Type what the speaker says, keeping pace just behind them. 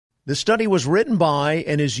The study was written by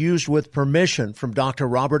and is used with permission from Dr.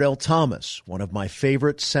 Robert L. Thomas, one of my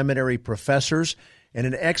favorite seminary professors and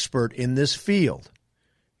an expert in this field.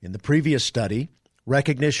 In the previous study,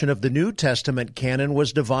 recognition of the New Testament canon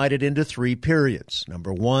was divided into three periods.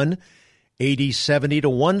 Number 1, AD 70 to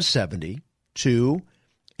 170, 2,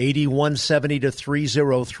 AD 170 to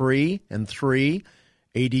 303, and 3,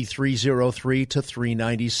 AD 303 to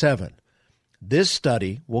 397. This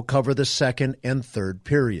study will cover the second and third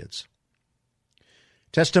periods.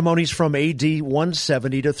 Testimonies from AD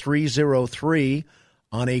 170 to 303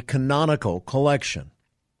 on a canonical collection.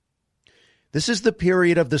 This is the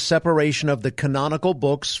period of the separation of the canonical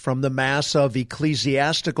books from the mass of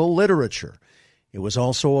ecclesiastical literature. It was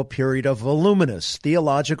also a period of voluminous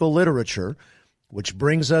theological literature, which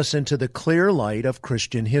brings us into the clear light of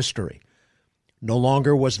Christian history. No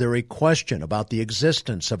longer was there a question about the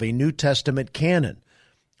existence of a New Testament canon.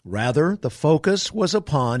 Rather, the focus was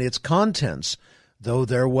upon its contents, though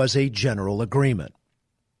there was a general agreement.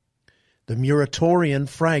 The Muratorian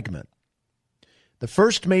Fragment. The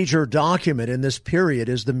first major document in this period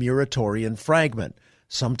is the Muratorian Fragment,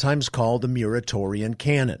 sometimes called the Muratorian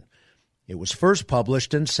Canon. It was first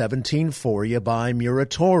published in 1740 by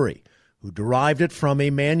Muratori, who derived it from a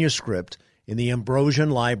manuscript in the Ambrosian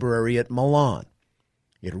Library at Milan.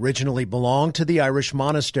 It originally belonged to the Irish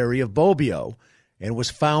monastery of Bobbio and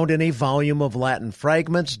was found in a volume of Latin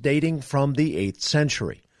fragments dating from the 8th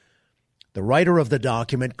century. The writer of the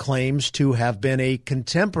document claims to have been a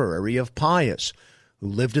contemporary of Pius, who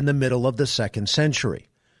lived in the middle of the 2nd century.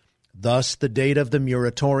 Thus, the date of the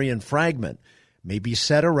Muratorian Fragment may be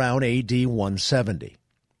set around AD 170.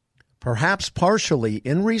 Perhaps partially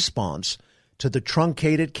in response to the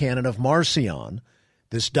truncated Canon of Marcion,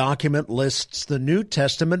 this document lists the New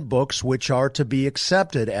Testament books which are to be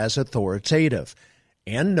accepted as authoritative,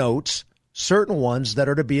 and notes certain ones that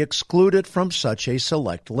are to be excluded from such a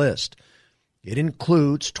select list. It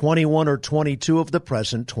includes 21 or 22 of the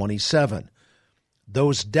present 27.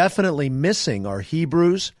 Those definitely missing are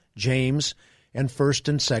Hebrews, James, and 1st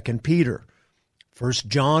and 2nd Peter. 1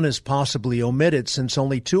 John is possibly omitted since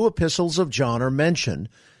only 2 epistles of John are mentioned,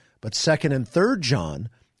 but 2nd and 3rd John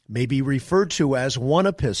may be referred to as one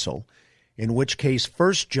epistle, in which case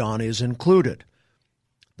 1 John is included.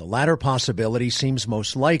 The latter possibility seems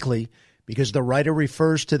most likely because the writer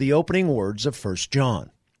refers to the opening words of 1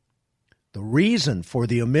 John. The reason for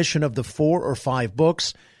the omission of the 4 or 5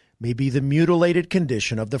 books may be the mutilated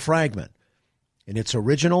condition of the fragment. In its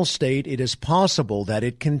original state, it is possible that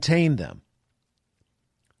it contained them.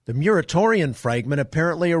 The Muratorian Fragment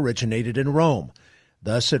apparently originated in Rome.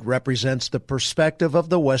 Thus, it represents the perspective of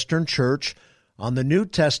the Western Church on the New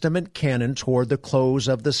Testament canon toward the close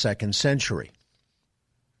of the 2nd century.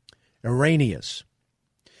 Irenaeus.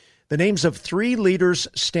 The names of 3 leaders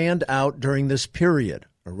stand out during this period: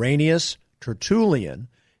 Irenaeus, Tertullian,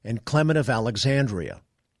 and Clement of Alexandria.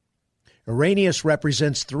 Irenaeus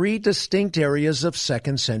represents 3 distinct areas of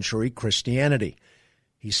 2nd century Christianity.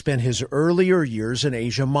 He spent his earlier years in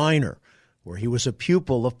Asia Minor, where he was a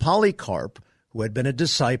pupil of Polycarp, who had been a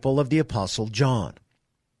disciple of the Apostle John.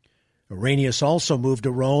 Irenaeus also moved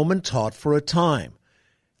to Rome and taught for a time.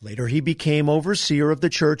 Later he became overseer of the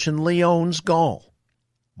church in Lyons, Gaul.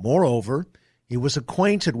 Moreover, he was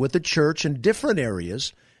acquainted with the church in different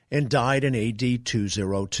areas and died in AD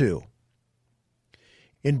 202.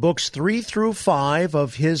 In books 3 through 5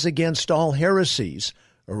 of his Against All Heresies,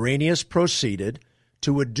 Irenaeus proceeded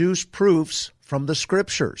to adduce proofs from the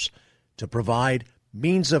Scriptures to provide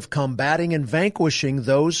means of combating and vanquishing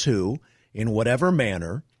those who, in whatever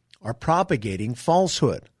manner, are propagating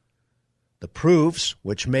falsehood. The proofs,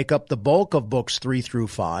 which make up the bulk of books 3 through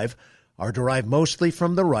 5, are derived mostly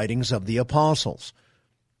from the writings of the apostles.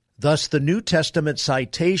 Thus, the New Testament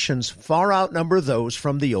citations far outnumber those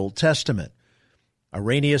from the Old Testament.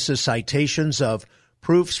 Irenaeus' citations of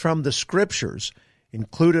proofs from the Scriptures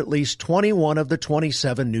include at least 21 of the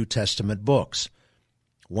 27 New Testament books.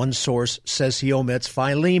 One source says he omits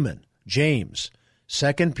Philemon, James,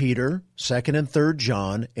 2 Peter, 2 and 3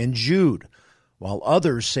 John, and Jude, while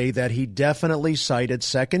others say that he definitely cited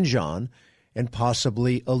 2 John and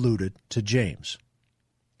possibly alluded to James.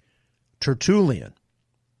 Tertullian.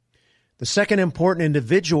 The second important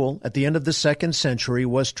individual at the end of the 2nd century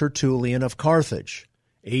was Tertullian of Carthage,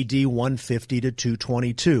 AD 150 to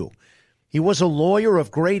 222. He was a lawyer of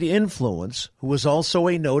great influence who was also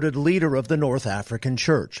a noted leader of the North African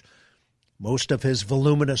Church. Most of his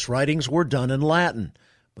voluminous writings were done in Latin,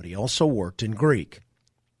 but he also worked in Greek.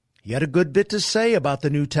 He had a good bit to say about the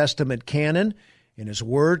New Testament canon, and his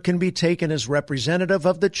word can be taken as representative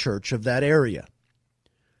of the church of that area.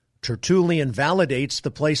 Tertullian validates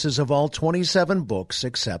the places of all 27 books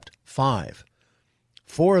except 5.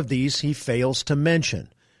 4 of these he fails to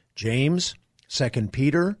mention: James, 2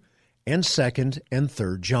 Peter, and 2nd and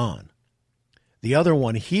 3rd John. The other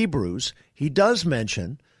one, Hebrews, he does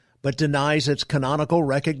mention, but denies its canonical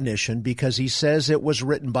recognition because he says it was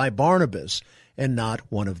written by Barnabas and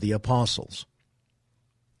not one of the apostles.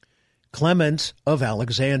 Clement of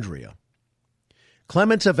Alexandria.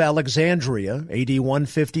 Clement of Alexandria, AD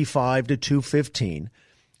 155 to 215,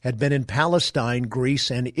 had been in Palestine, Greece,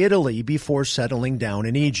 and Italy before settling down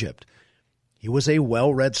in Egypt. He was a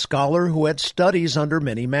well-read scholar who had studies under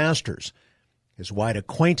many masters. His wide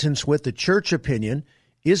acquaintance with the church opinion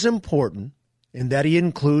is important in that he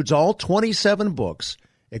includes all 27 books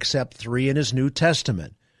except 3 in his New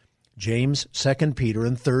Testament. James, 2 Peter,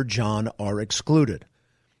 and 3 John are excluded.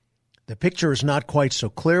 The picture is not quite so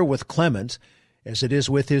clear with Clement as it is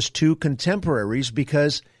with his 2 contemporaries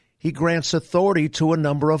because he grants authority to a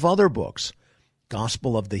number of other books: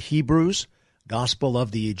 Gospel of the Hebrews, Gospel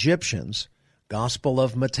of the Egyptians, Gospel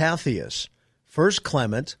of Mattathias, 1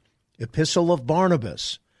 Clement, Epistle of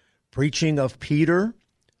Barnabas, Preaching of Peter,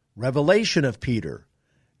 Revelation of Peter,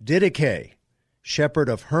 Didache, Shepherd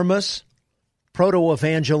of Hermas,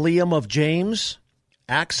 Proto-Evangelium of James,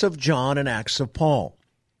 Acts of John, and Acts of Paul.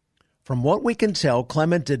 From what we can tell,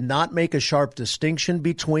 Clement did not make a sharp distinction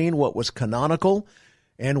between what was canonical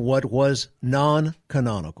and what was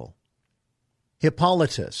non-canonical.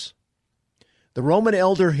 Hippolytus. The Roman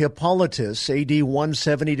elder Hippolytus, AD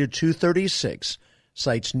 170 to 236,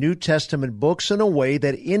 cites New Testament books in a way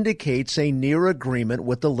that indicates a near agreement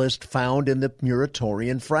with the list found in the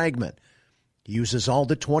Muratorian fragment. He uses all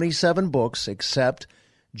the 27 books except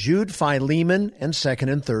Jude, Philemon, and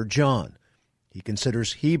 2nd and 3rd John. He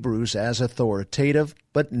considers Hebrews as authoritative,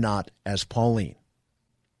 but not as Pauline.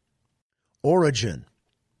 Origen.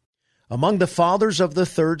 Among the fathers of the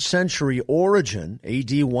 3rd century, Origen,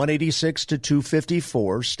 AD 186 to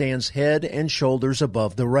 254, stands head and shoulders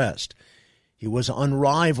above the rest. He was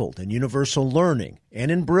unrivaled in universal learning and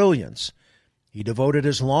in brilliance. He devoted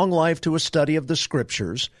his long life to a study of the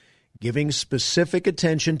Scriptures, giving specific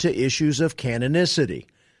attention to issues of canonicity.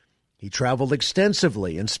 He traveled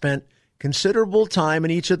extensively and spent considerable time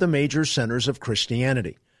in each of the major centers of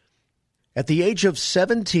Christianity. At the age of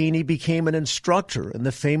 17, he became an instructor in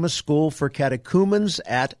the famous school for catechumens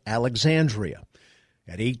at Alexandria.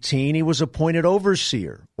 At 18, he was appointed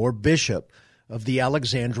overseer or bishop of the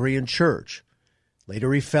Alexandrian church.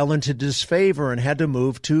 Later, he fell into disfavor and had to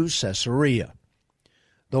move to Caesarea.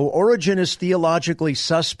 Though Origen is theologically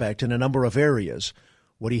suspect in a number of areas,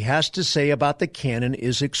 what he has to say about the canon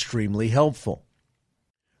is extremely helpful.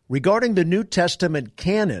 Regarding the New Testament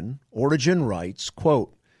canon, Origen writes,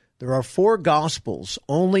 quote, "There are 4 Gospels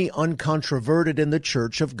only uncontroverted in the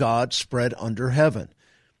Church of God spread under heaven.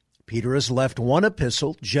 Peter has left 1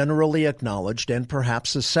 epistle generally acknowledged and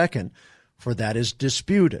perhaps a second, for that is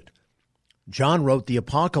disputed. John wrote the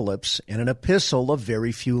Apocalypse and an epistle of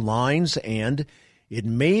very few lines, and it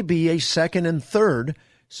may be a 2nd and 3rd,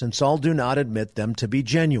 since all do not admit them to be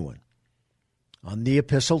genuine." On the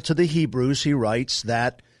epistle to the Hebrews, he writes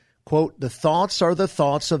that, quote, "The thoughts are the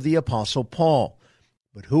thoughts of the Apostle Paul,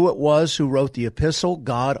 but who it was who wrote the epistle,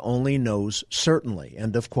 God only knows certainly,"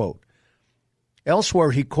 end of quote.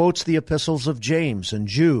 Elsewhere, he quotes the epistles of James and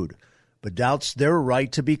Jude, but doubts their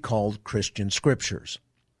right to be called Christian scriptures.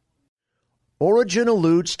 Origen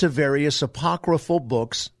alludes to various apocryphal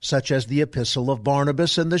books, such as the Epistle of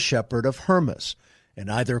Barnabas and the Shepherd of Hermas,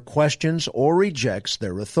 and either questions or rejects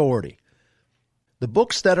their authority. The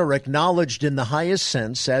books that are acknowledged in the highest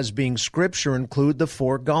sense as being Scripture include the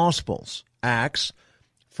 4 Gospels, Acts,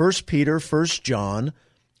 1 Peter, 1 John,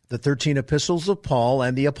 the 13 epistles of Paul,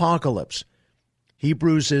 and the Apocalypse.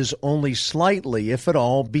 Hebrews is only slightly, if at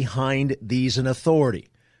all, behind these in authority.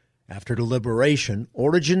 After deliberation,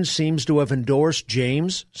 Origen seems to have endorsed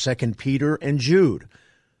James, 2 Peter, and Jude.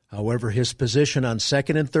 However, his position on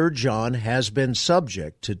 2nd and 3rd John has been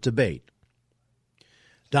subject to debate.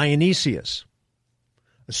 Dionysius.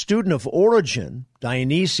 A student of Origen,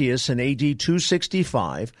 Dionysius in AD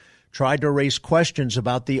 265 tried to raise questions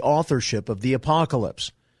about the authorship of the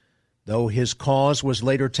Apocalypse. Though his cause was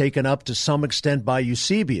later taken up to some extent by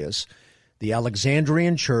Eusebius, the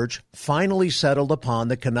Alexandrian Church finally settled upon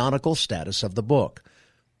the canonical status of the book.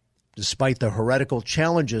 Despite the heretical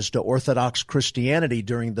challenges to Orthodox Christianity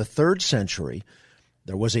during the 3rd century,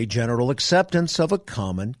 there was a general acceptance of a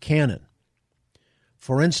common canon.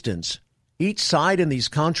 For instance, each side in these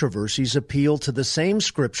controversies appealed to the same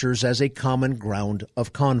scriptures as a common ground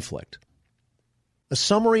of conflict. A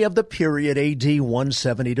summary of the period AD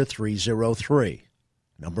 170 to 303.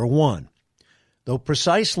 Number 1. Though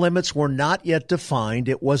precise limits were not yet defined,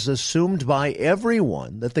 it was assumed by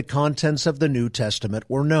everyone that the contents of the New Testament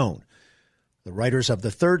were known. The writers of the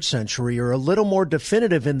 3rd century are a little more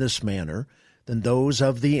definitive in this manner than those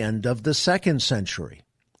of the end of the 2nd century.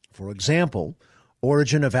 For example,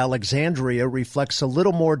 Origen of Alexandria reflects a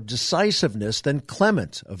little more decisiveness than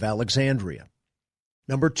Clement of Alexandria.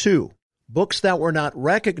 Number 2. Books that were not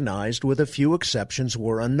recognized, with a few exceptions,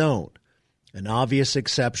 were unknown. An obvious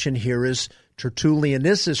exception here is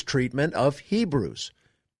Tertullianus' treatment of Hebrews.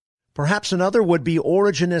 Perhaps another would be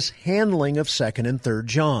Origen's handling of 2nd and 3rd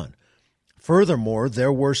John. Furthermore,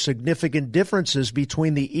 there were significant differences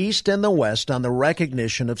between the East and the West on the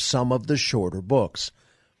recognition of some of the shorter books.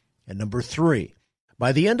 And number 3,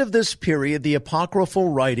 by the end of this period, the apocryphal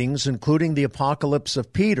writings, including the Apocalypse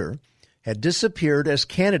of Peter, had disappeared as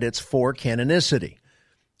candidates for canonicity.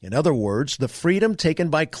 In other words, the freedom taken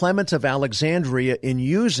by Clement of Alexandria in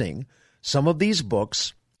using some of these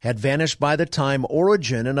books had vanished by the time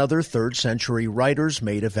Origen and other 3rd century writers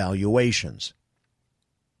made evaluations.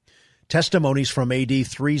 Testimonies from A.D.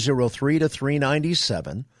 303 to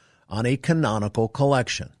 397 on a canonical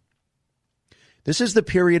collection. This is the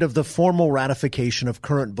period of the formal ratification of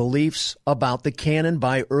current beliefs about the canon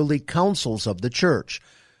by early councils of the Church.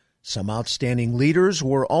 Some outstanding leaders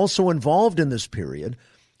were also involved in this period,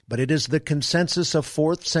 but it is the consensus of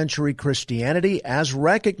 4th century Christianity as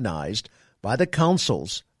recognized by the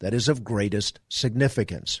councils that is of greatest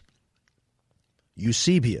significance.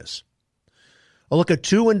 Eusebius. A look at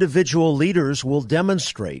 2 individual leaders will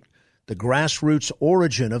demonstrate the grassroots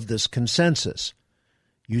origin of this consensus.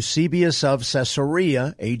 Eusebius of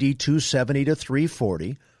Caesarea, A.D. 270 to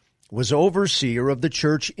 340, was overseer of the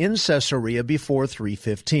church in Caesarea before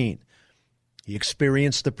 315. He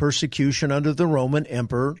experienced the persecution under the Roman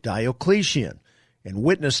Emperor Diocletian and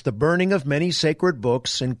witnessed the burning of many sacred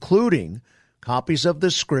books, including copies of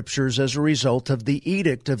the Scriptures, as a result of the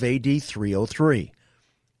Edict of A.D. 303.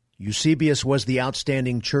 Eusebius was the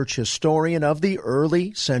outstanding church historian of the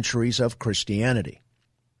early centuries of Christianity.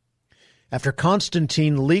 After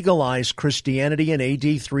Constantine legalized Christianity in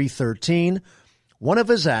A.D. 313, one of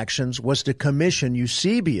his actions was to commission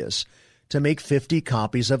Eusebius to make 50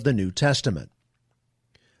 copies of the New Testament.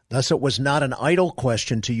 Thus, it was not an idle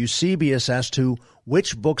question to Eusebius as to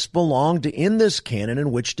which books belonged in this canon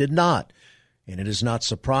and which did not, and it is not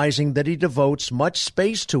surprising that he devotes much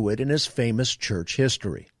space to it in his famous church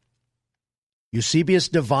history. Eusebius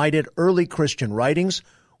divided early Christian writings,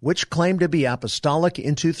 which claim to be apostolic,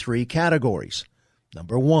 into 3 categories.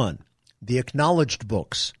 Number 1, the acknowledged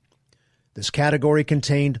books. This category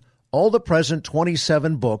contained all the present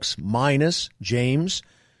 27 books minus James,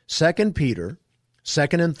 2 Peter,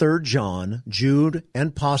 2nd and 3rd John, Jude,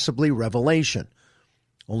 and possibly Revelation.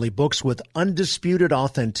 Only books with undisputed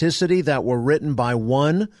authenticity that were written by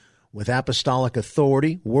one with apostolic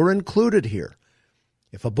authority were included here.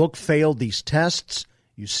 If a book failed these tests,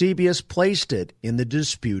 Eusebius placed it in the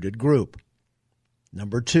disputed group.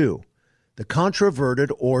 Number 2, the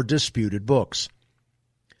controverted or disputed books.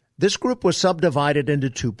 This group was subdivided into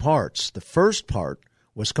 2 parts. The first part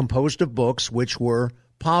was composed of books which were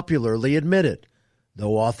popularly admitted,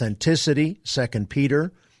 though authenticity, 2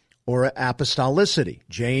 Peter, or apostolicity,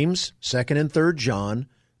 James, 2nd and 3rd John,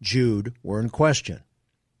 Jude, were in question.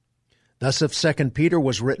 Thus, if 2 Peter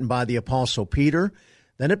was written by the Apostle Peter,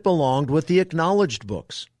 then it belonged with the acknowledged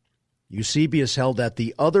books. Eusebius held that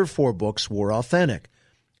the other 4 books were authentic,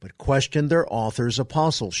 but questioned their author's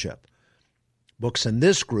apostleship. Books in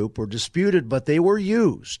this group were disputed, but they were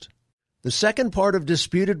used. The second part of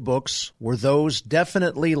disputed books were those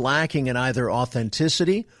definitely lacking in either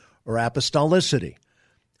authenticity or apostolicity.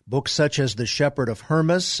 Books such as the Shepherd of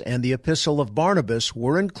Hermas and the Epistle of Barnabas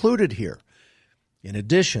were included here. In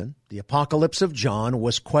addition, the Apocalypse of John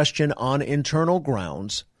was questioned on internal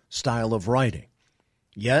grounds, style of writing.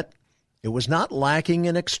 Yet, it was not lacking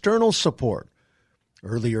in external support.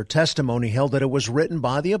 Earlier testimony held that it was written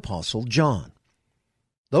by the Apostle John.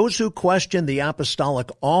 Those who questioned the apostolic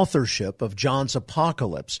authorship of John's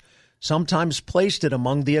Apocalypse sometimes placed it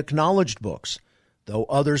among the acknowledged books, though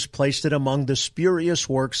others placed it among the spurious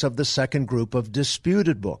works of the second group of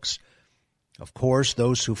disputed books. Of course,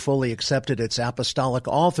 those who fully accepted its apostolic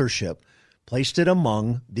authorship placed it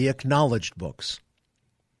among the acknowledged books.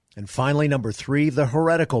 And finally, number 3, the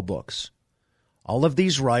heretical books. All of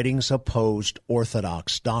these writings opposed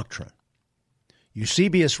orthodox doctrine.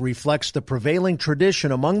 Eusebius reflects the prevailing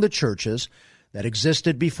tradition among the churches that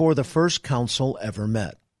existed before the first council ever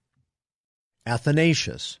met.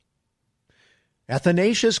 Athanasius.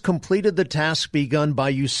 Athanasius completed the task begun by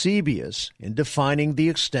Eusebius in defining the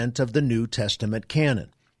extent of the New Testament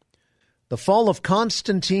canon. The fall of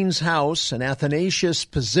Constantine's house and Athanasius'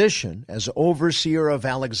 position as overseer of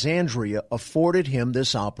Alexandria afforded him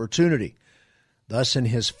this opportunity. Thus, in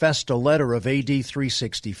his Festal letter of AD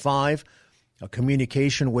 365, a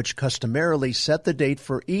communication which customarily set the date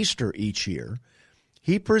for Easter each year,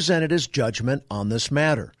 he presented his judgment on this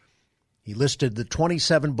matter. He listed the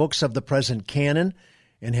 27 books of the present canon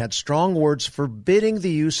and had strong words forbidding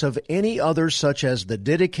the use of any others such as the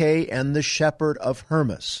Didache and the Shepherd of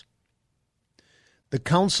Hermas. The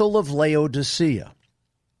Council of Laodicea.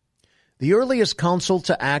 The earliest council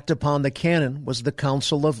to act upon the canon was the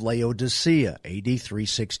Council of Laodicea, AD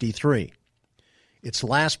 363. Its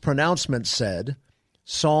last pronouncement said,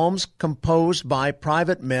 "Psalms composed by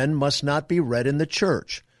private men must not be read in the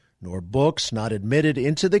church, nor books not admitted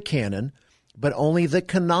into the canon, but only the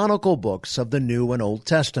canonical books of the New and Old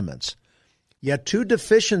Testaments." Yet two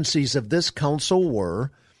deficiencies of this council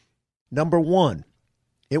were, number one,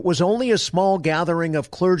 it was only a small gathering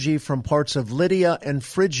of clergy from parts of Lydia and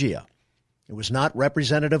Phrygia. It was not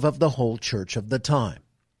representative of the whole church of the time.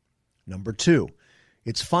 Number two,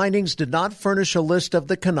 its findings did not furnish a list of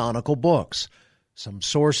the canonical books. Some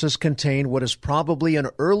sources contain what is probably an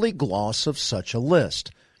early gloss of such a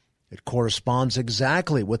list. It corresponds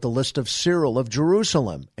exactly with the list of Cyril of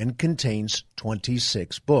Jerusalem and contains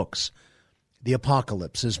 26 books. The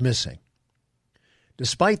Apocalypse is missing.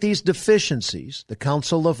 Despite these deficiencies, the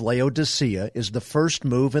Council of Laodicea is the first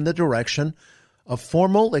move in the direction of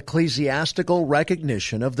formal ecclesiastical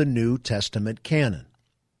recognition of the New Testament canon.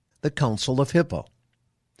 The Council of Hippo.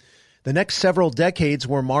 The next several decades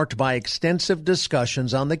were marked by extensive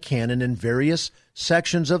discussions on the canon in various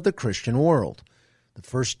sections of the Christian world. The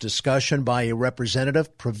first discussion by a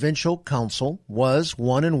representative provincial council was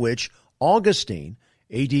one in which Augustine,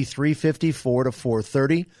 AD 354 to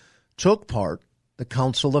 430, took part, the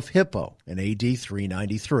Council of Hippo in AD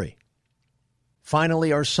 393.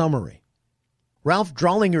 Finally, our summary. Ralph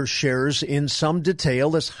Drollinger shares in some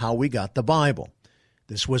detail as how we got the Bible.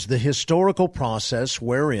 This was the historical process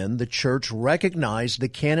wherein the church recognized the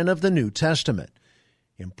canon of the New Testament.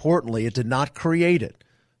 Importantly, it did not create it.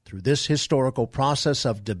 Through this historical process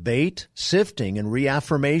of debate, sifting, and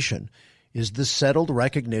reaffirmation is the settled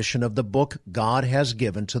recognition of the book God has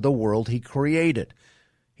given to the world He created.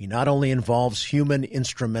 He not only involves human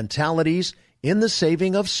instrumentalities in the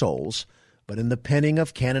saving of souls, but in the penning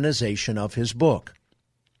of canonization of His book.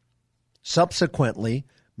 Subsequently,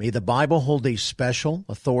 may the Bible hold a special,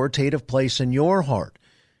 authoritative place in your heart,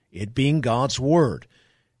 it being God's Word.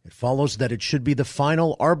 It follows that it should be the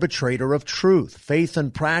final arbitrator of truth, faith,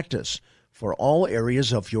 and practice for all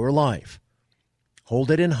areas of your life. Hold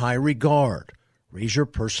it in high regard. Raise your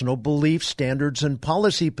personal belief standards and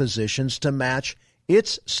policy positions to match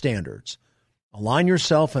its standards. Align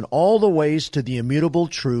yourself in all the ways to the immutable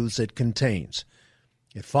truths it contains.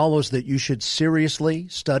 It follows that you should seriously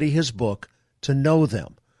study His book to know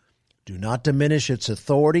them. Do not diminish its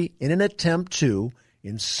authority in an attempt to,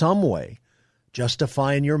 in some way,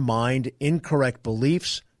 justify in your mind incorrect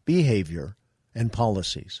beliefs, behavior, and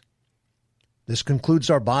policies. This concludes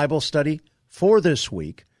our Bible study for this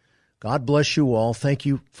week. God bless you all. Thank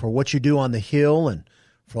you for what you do on the Hill and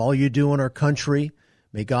for all you do in our country.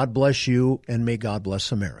 May God bless you, and may God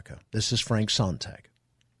bless America. This is Frank Sontag.